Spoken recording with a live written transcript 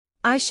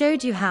I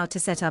showed you how to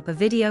set up a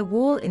video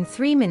wall in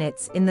 3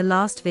 minutes in the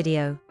last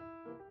video.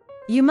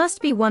 You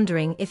must be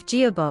wondering if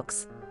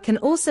GeoBox can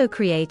also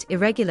create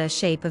irregular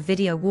shape of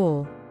video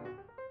wall.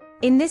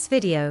 In this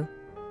video,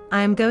 I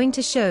am going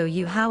to show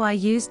you how I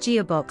use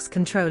GeoBox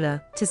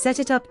controller to set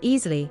it up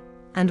easily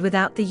and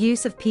without the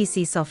use of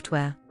PC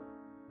software.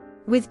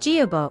 With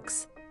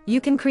GeoBox,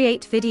 you can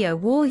create video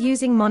wall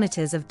using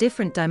monitors of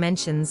different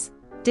dimensions,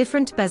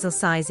 different bezel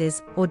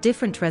sizes, or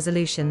different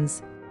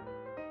resolutions.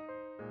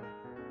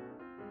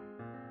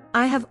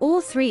 I have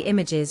all 3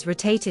 images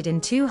rotated in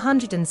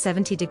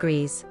 270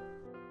 degrees.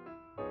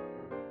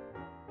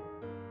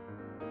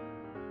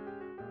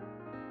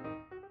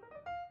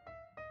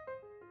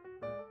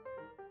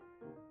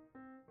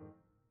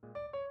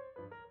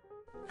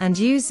 And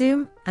use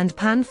zoom and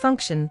pan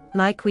function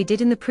like we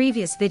did in the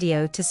previous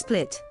video to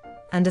split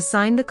and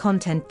assign the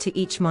content to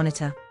each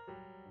monitor.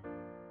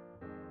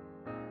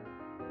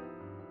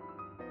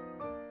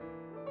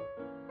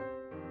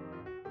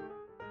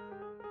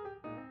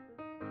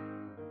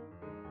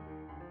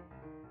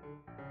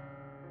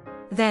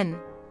 Then,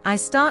 I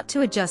start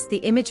to adjust the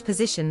image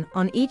position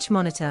on each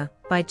monitor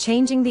by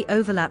changing the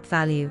overlap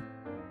value.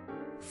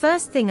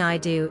 First thing I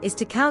do is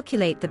to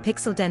calculate the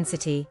pixel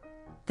density.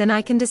 Then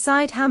I can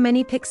decide how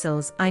many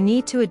pixels I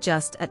need to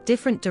adjust at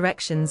different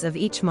directions of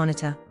each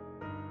monitor.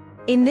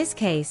 In this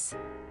case,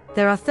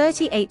 there are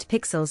 38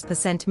 pixels per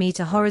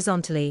centimeter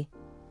horizontally,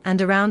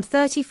 and around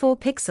 34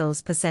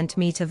 pixels per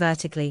centimeter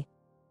vertically.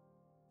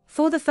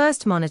 For the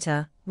first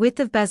monitor, width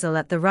of bezel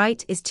at the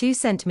right is 2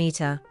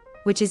 cm,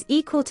 which is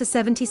equal to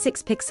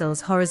 76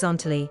 pixels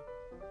horizontally.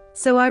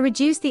 So I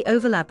reduce the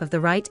overlap of the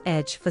right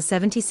edge for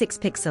 76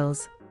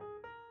 pixels.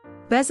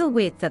 Bezel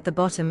width at the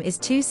bottom is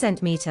 2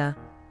 cm,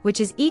 which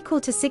is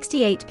equal to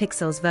 68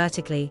 pixels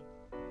vertically.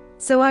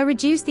 So I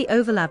reduce the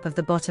overlap of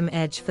the bottom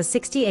edge for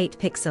 68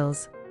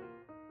 pixels.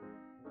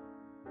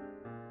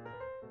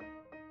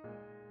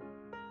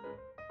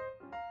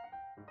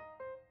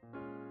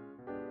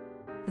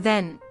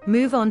 Then,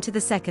 move on to the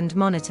second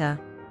monitor.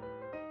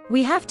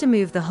 We have to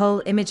move the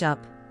whole image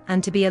up,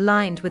 and to be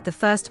aligned with the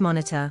first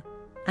monitor,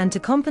 and to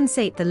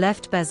compensate the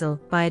left bezel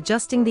by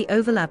adjusting the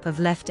overlap of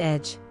left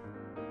edge.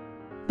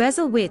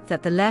 Bezel width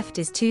at the left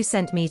is 2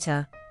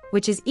 cm,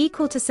 which is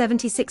equal to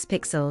 76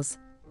 pixels.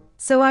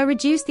 So I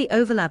reduce the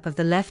overlap of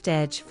the left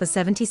edge for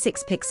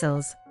 76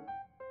 pixels.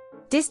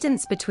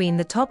 Distance between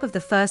the top of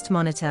the first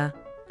monitor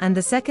and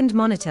the second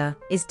monitor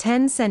is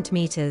 10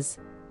 centimeters,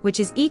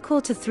 which is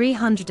equal to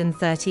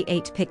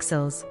 338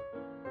 pixels.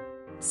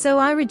 So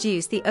I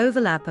reduce the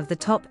overlap of the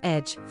top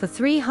edge for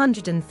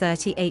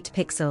 338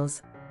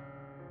 pixels.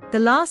 The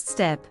last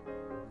step,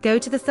 go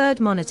to the third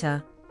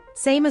monitor.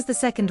 Same as the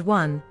second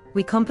one,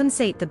 we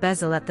compensate the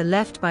bezel at the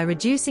left by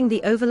reducing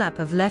the overlap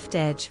of left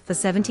edge for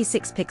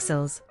 76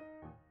 pixels.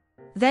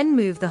 Then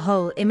move the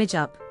whole image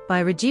up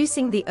by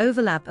reducing the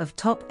overlap of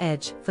top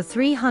edge for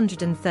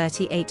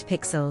 338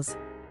 pixels.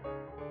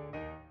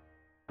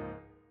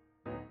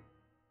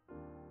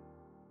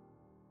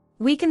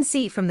 We can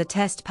see from the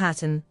test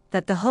pattern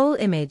that the whole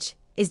image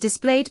is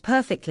displayed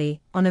perfectly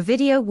on a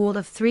video wall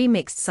of 3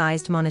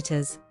 mixed-sized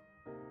monitors.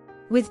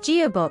 With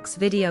GeoBox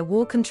video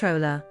wall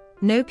controller,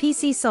 no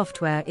PC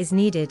software is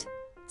needed.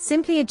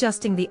 Simply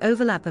adjusting the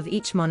overlap of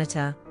each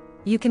monitor,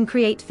 you can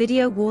create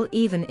video wall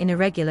even in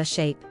irregular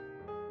shape.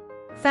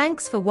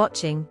 Thanks for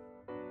watching.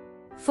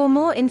 For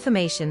more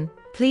information,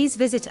 please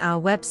visit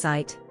our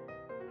website.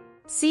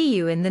 See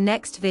you in the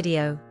next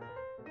video.